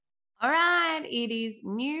All right, it is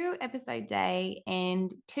new episode day,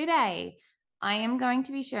 and today I am going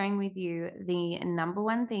to be sharing with you the number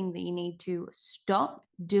one thing that you need to stop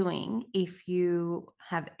doing if you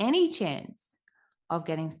have any chance of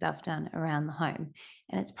getting stuff done around the home.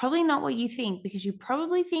 And it's probably not what you think because you're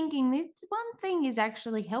probably thinking this one thing is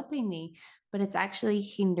actually helping me, but it's actually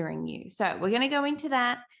hindering you. So we're going to go into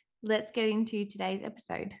that. Let's get into today's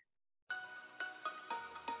episode.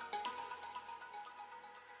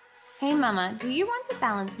 Hey mama, do you want to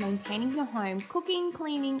balance maintaining your home, cooking,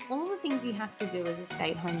 cleaning, all the things you have to do as a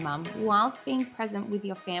stay-at-home mum whilst being present with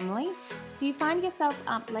your family? Do you find yourself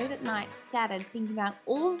up late at night scattered thinking about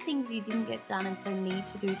all the things you didn't get done and so need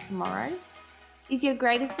to do tomorrow? Is your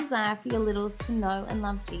greatest desire for your littles to know and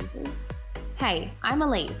love Jesus? Hey, I'm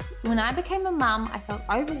Elise. When I became a mum, I felt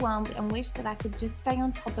overwhelmed and wished that I could just stay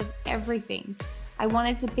on top of everything. I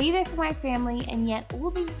wanted to be there for my family, and yet all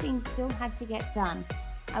these things still had to get done.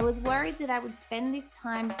 I was worried that I would spend this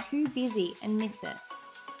time too busy and miss it.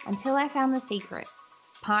 Until I found the secret,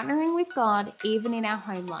 partnering with God even in our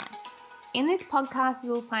home life. In this podcast,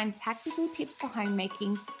 you will find tactical tips for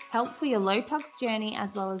homemaking, help for your low tox journey,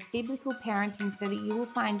 as well as biblical parenting so that you will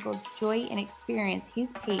find God's joy and experience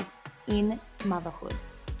His peace in motherhood.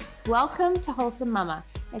 Welcome to Wholesome Mama.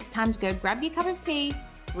 It's time to go grab your cup of tea,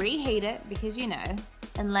 reheat it because you know,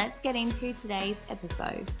 and let's get into today's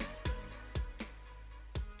episode.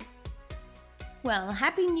 Well,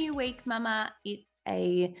 happy new week, Mama. It's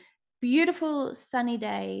a beautiful sunny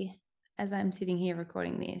day as I'm sitting here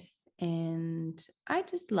recording this. And I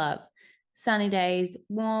just love sunny days,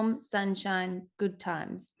 warm sunshine, good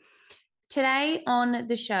times. Today on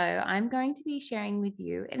the show, I'm going to be sharing with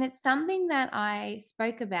you, and it's something that I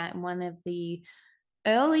spoke about in one of the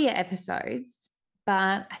earlier episodes,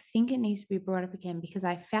 but I think it needs to be brought up again because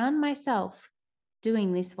I found myself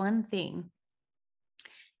doing this one thing.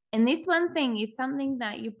 And this one thing is something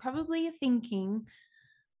that you probably are thinking,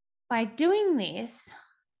 by doing this,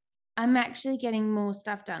 I'm actually getting more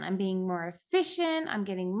stuff done. I'm being more efficient. I'm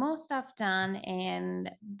getting more stuff done.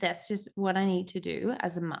 And that's just what I need to do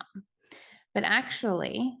as a mom. But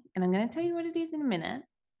actually, and I'm going to tell you what it is in a minute,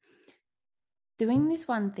 doing this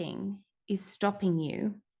one thing is stopping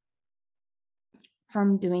you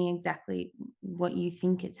from doing exactly what you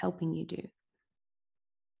think it's helping you do.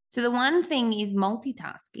 So the one thing is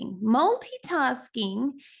multitasking.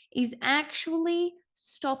 Multitasking is actually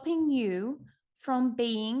stopping you from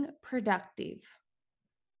being productive.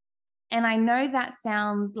 And I know that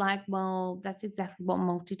sounds like, well, that's exactly what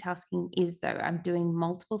multitasking is, though. I'm doing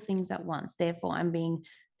multiple things at once. Therefore, I'm being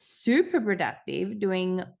super productive,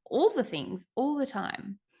 doing all the things all the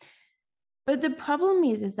time. But the problem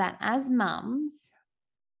is that as mums,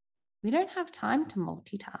 we don't have time to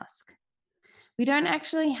multitask. We don't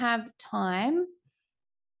actually have time,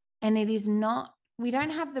 and we don't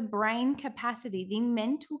have the brain capacity, the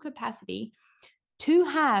mental capacity to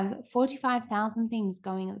have 45,000 things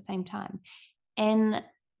going at the same time. And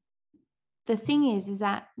the thing is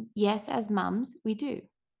that yes, as mums, we do.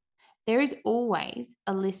 There is always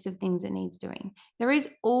a list of things that needs doing. There is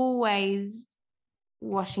always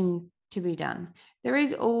washing to be done. There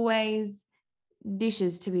is always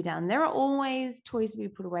dishes to be done. There are always toys to be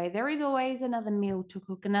put away. There is always another meal to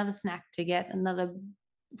cook, another snack to get, another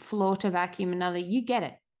floor to vacuum, you get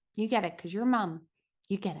it. You get it because you're a mum.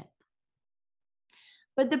 You get it.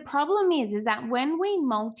 But the problem is that when we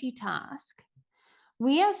multitask,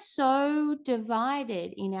 we are so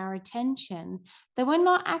divided in our attention that we're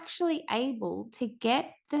not actually able to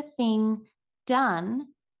get the thing done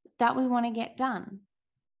that we want to get done.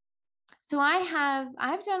 So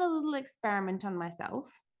I've done a little experiment on myself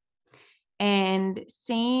and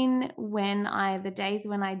seen the days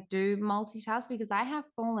when I do multitask, because I have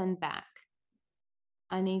fallen back.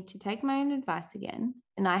 I need to take my own advice again.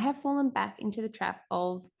 And I have fallen back into the trap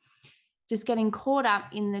of just getting caught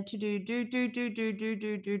up in the to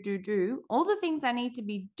do, all the things I need to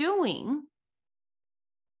be doing.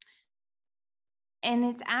 And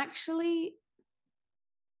it's actually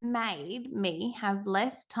made me have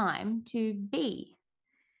less time to be.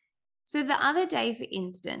 So the other day, for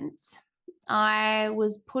instance, I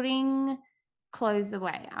was putting clothes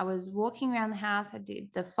away. I was walking around the house. I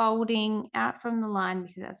did the folding out from the line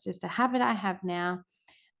because that's just a habit I have now.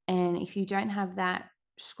 And if you don't have that,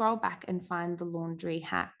 scroll back and find the laundry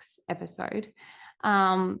hacks episode. But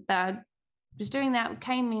I was doing that,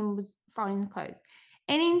 came in, was folding the clothes.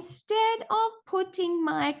 And instead of putting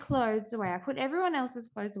my clothes away, I put everyone else's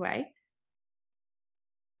clothes away.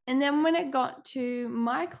 And then when it got to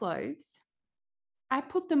my clothes, I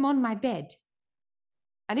put them on my bed.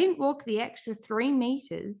 I didn't walk the extra 3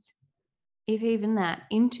 meters if even that,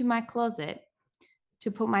 into my closet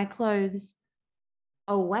to put my clothes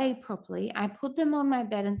away properly. I put them on my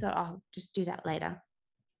bed and thought, oh, I'll just do that later.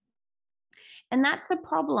 And that's the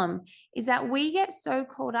problem, is that we get so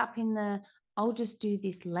caught up in the, I'll just do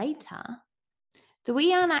this later, that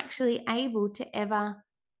we aren't actually able to ever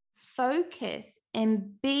focus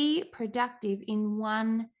and be productive in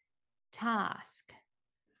one task.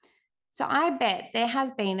 So I bet there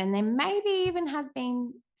has been, and there maybe even has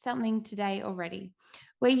been something today already,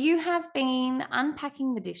 where you have been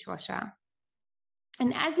unpacking the dishwasher.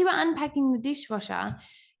 And as you were unpacking the dishwasher,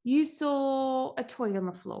 you saw a toy on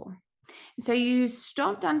the floor. So you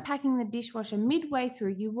stopped unpacking the dishwasher midway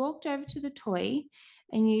through, you walked over to the toy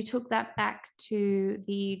and you took that back to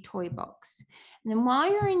the toy box. And then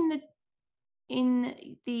while you're in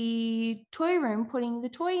the toy room putting the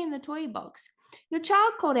toy in the toy box, your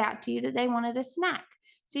child called out to you that they wanted a snack.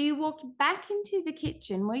 So you walked back into the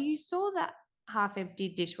kitchen where you saw that half-empty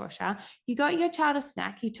dishwasher, you got your child a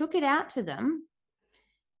snack, you took it out to them,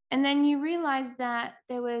 and then you realized that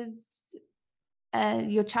there was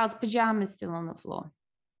your child's pajamas still on the floor.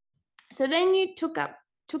 So then you took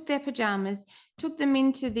their pajamas, took them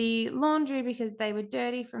into the laundry because they were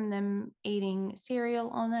dirty from them eating cereal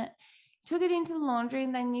on it, took it into the laundry,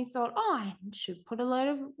 and then you thought, oh, I should put a load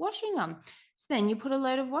of washing on. So then you put a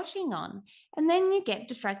load of washing on, and then you get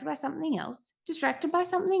distracted by something else, distracted by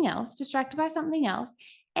something else, distracted by something else,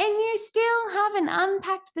 and you still haven't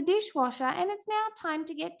unpacked the dishwasher, and it's now time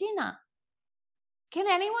to get dinner. Can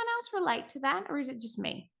anyone else relate to that, or is it just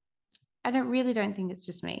me? I really don't think it's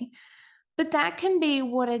just me. But that can be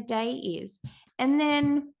what a day is. And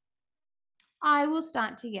then I will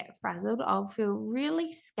start to get frazzled. I'll feel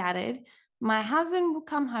really scattered. My husband will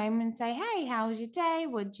come home and say, hey, how was your day?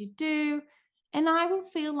 What'd you do? And I will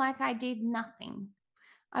feel like I did nothing.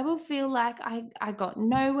 I will feel like I got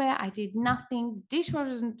nowhere. I did nothing. The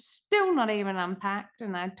dishwasher's still not even unpacked.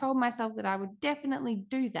 And I told myself that I would definitely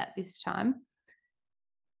do that this time.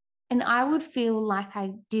 And I would feel like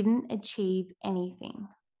I didn't achieve anything.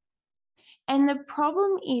 And the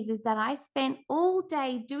problem is that I spent all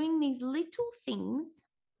day doing these little things,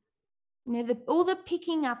 all the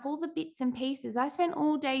picking up, all the bits and pieces. I spent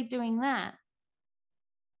all day doing that.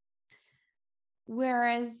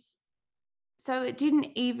 Whereas, so it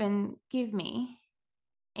didn't even give me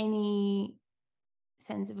any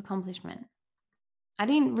sense of accomplishment. I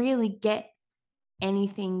didn't really get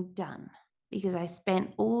anything done because I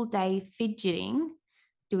spent all day fidgeting,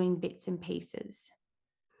 doing bits and pieces.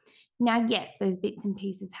 Now, yes, those bits and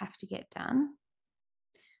pieces have to get done.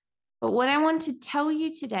 But what I want to tell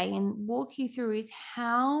you today and walk you through is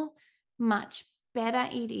how much better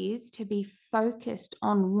it is to be focused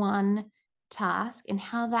on one task and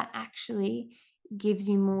how that actually gives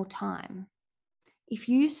you more time. If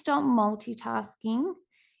you stop multitasking,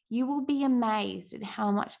 you will be amazed at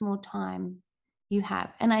how much more time you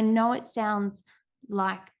have. And I know it sounds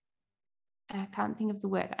like, I can't think of the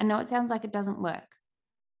word. I know it sounds like it doesn't work.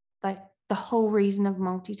 Like the whole reason of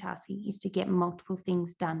multitasking is to get multiple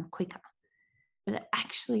things done quicker. But it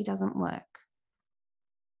actually doesn't work.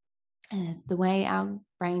 And it's the way our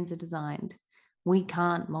brains are designed. We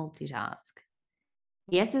can't multitask.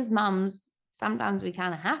 Yes, as mums, sometimes we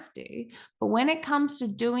kind of have to, but when it comes to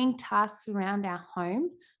doing tasks around our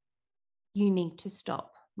home, you need to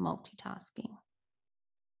stop multitasking.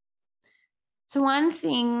 So one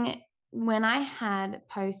thing, when I had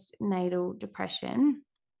postnatal depression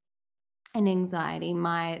and anxiety,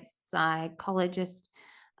 my psychologist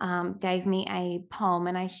gave me a poem,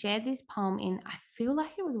 and I shared this poem I feel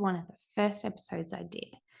like it was one of the first episodes I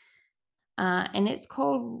did. And it's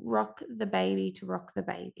called Rock the Baby to Rock the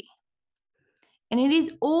Baby. And it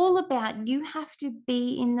is all about, you have to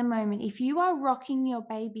be in the moment. If you are rocking your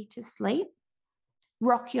baby to sleep,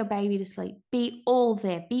 rock your baby to sleep. Be all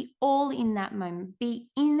there. Be all in that moment. Be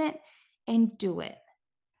in it and do it.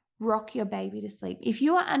 Rock your baby to sleep. If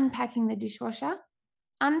you are unpacking the dishwasher,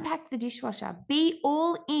 unpack the dishwasher. Be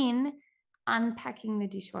all in unpacking the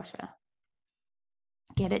dishwasher.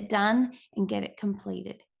 Get it done and get it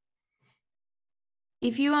completed.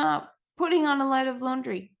 If you are putting on a load of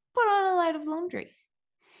laundry, put on a load of laundry.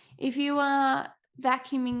 If you are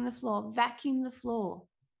vacuuming the floor, vacuum the floor.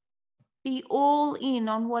 Be all in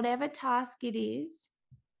on whatever task it is.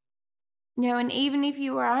 And even if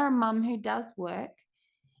you are a mum who does work,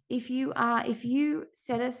 if you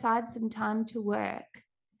set aside some time to work,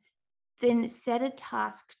 then set a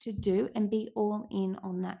task to do and be all in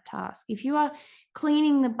on that task. If you are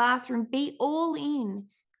cleaning the bathroom, be all in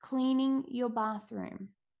cleaning your bathroom.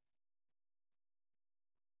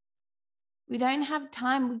 We don't have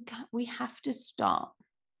time. We have to stop.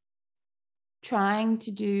 trying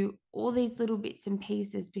to do all these little bits and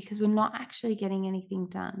pieces because we're not actually getting anything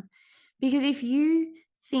done. Because if you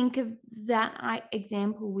think of that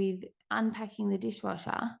example with unpacking the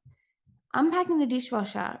dishwasher,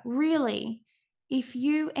 really, if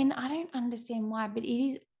you, and I don't understand why, but it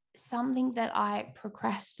is something that I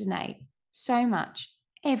procrastinate so much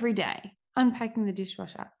every day, unpacking the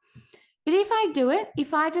dishwasher. But if I do it,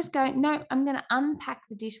 if I just go, no, I'm going to unpack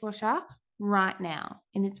the dishwasher right now.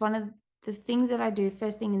 And it's one of the things that I do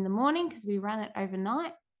first thing in the morning because we run it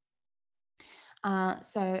overnight.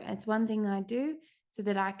 So it's one thing I do so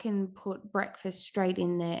that I can put breakfast straight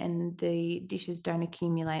in there and the dishes don't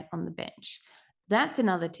accumulate on the bench. That's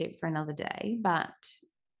another tip for another day, but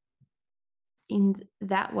in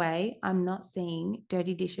that way, I'm not seeing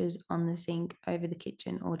dirty dishes on the sink over the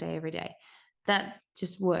kitchen all day, every day. That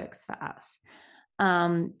just works for us.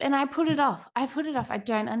 And I put it off. I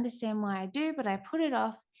don't understand why I do, but I put it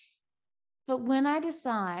off. But when I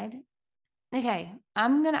decide, okay,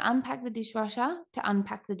 I'm going to unpack the dishwasher to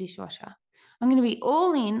unpack the dishwasher. I'm going to be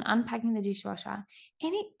all in unpacking the dishwasher.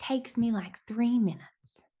 And it takes me like 3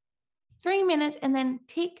 minutes. 3 minutes and then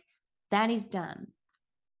tick, that is done.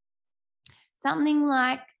 Something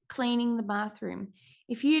like cleaning the bathroom.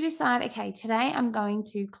 If you decide, okay, today I'm going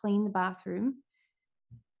to clean the bathroom,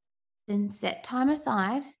 then set time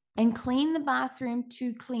aside and clean the bathroom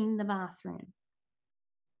to clean the bathroom.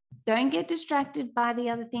 Don't get distracted by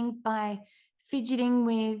the other things by fidgeting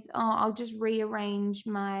with, oh, I'll just rearrange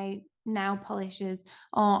my nail polishes,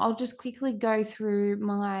 or I'll just quickly go through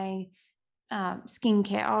my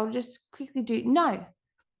skincare. I'll just quickly do, no,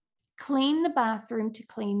 clean the bathroom to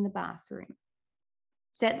clean the bathroom.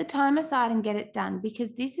 Set the time aside and get it done,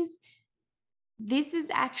 because this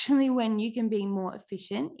is actually when you can be more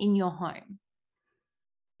efficient in your home,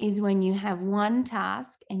 is when you have one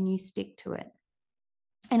task and you stick to it.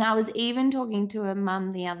 And I was even talking to a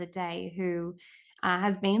mum the other day who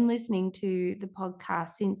has been listening to the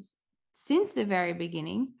podcast since the very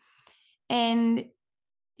beginning, and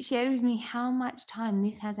shared with me how much time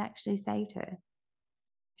this has actually saved her.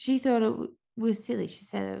 She thought it was silly. She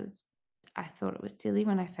said I thought it was silly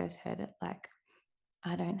when I first heard it, like,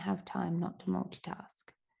 I don't have time not to multitask.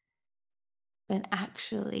 But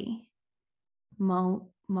actually,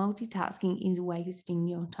 multitasking is wasting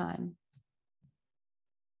your time.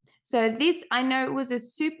 So this, I know it was a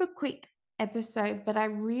super quick episode, but I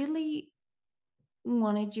really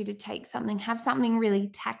wanted you to have something really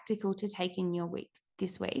tactical to take in your week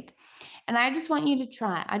this week. And I just want you to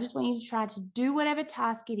try. I just want you to try to do whatever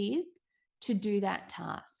task it is, to do that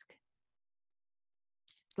task.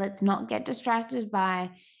 Let's not get distracted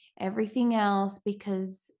by everything else,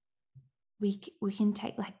 because we can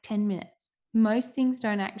take like 10 minutes. Most things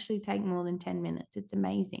don't actually take more than 10 minutes. It's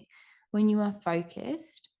amazing when you are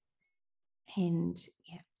focused. And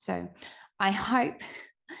yeah, so I hope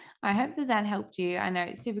that helped you. I know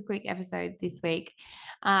it's a super quick episode this week.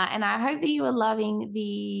 And I hope that you are loving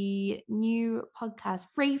the new podcast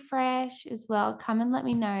Refresh as well. Come and let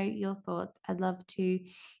me know your thoughts. I'd love to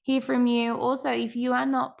hear from you. Also, if you are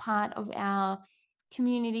not part of our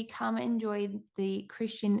community, come enjoy the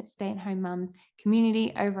Christian Stay-at-Home Mums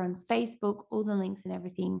community over on Facebook. All the links and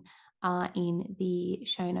everything are in the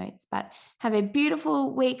show notes. But have a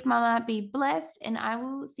beautiful week, Mama. Be blessed, and I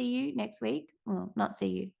will see you next week. Well, not see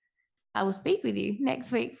you. I will speak with you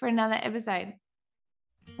next week for another episode.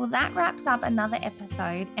 Well, that wraps up another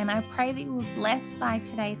episode, and I pray that you were blessed by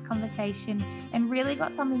today's conversation and really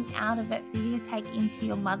got something out of it for you to take into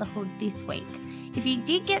your motherhood this week. If you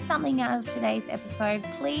did get something out of today's episode,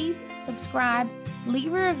 please subscribe,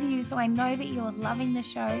 leave a review so I know that you're loving the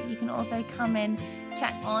show. You can also come and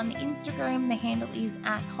chat on Instagram. The handle is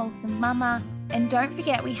 @WholesomeMama. And don't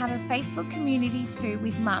forget, we have a Facebook community too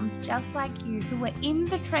with mums just like you who are in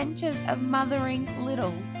the trenches of mothering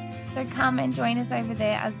littles. So come and join us over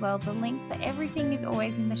there as well. The link for everything is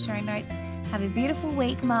always in the show notes. Have a beautiful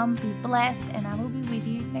week, Mum. Be blessed, and I will be with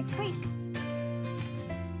you next week.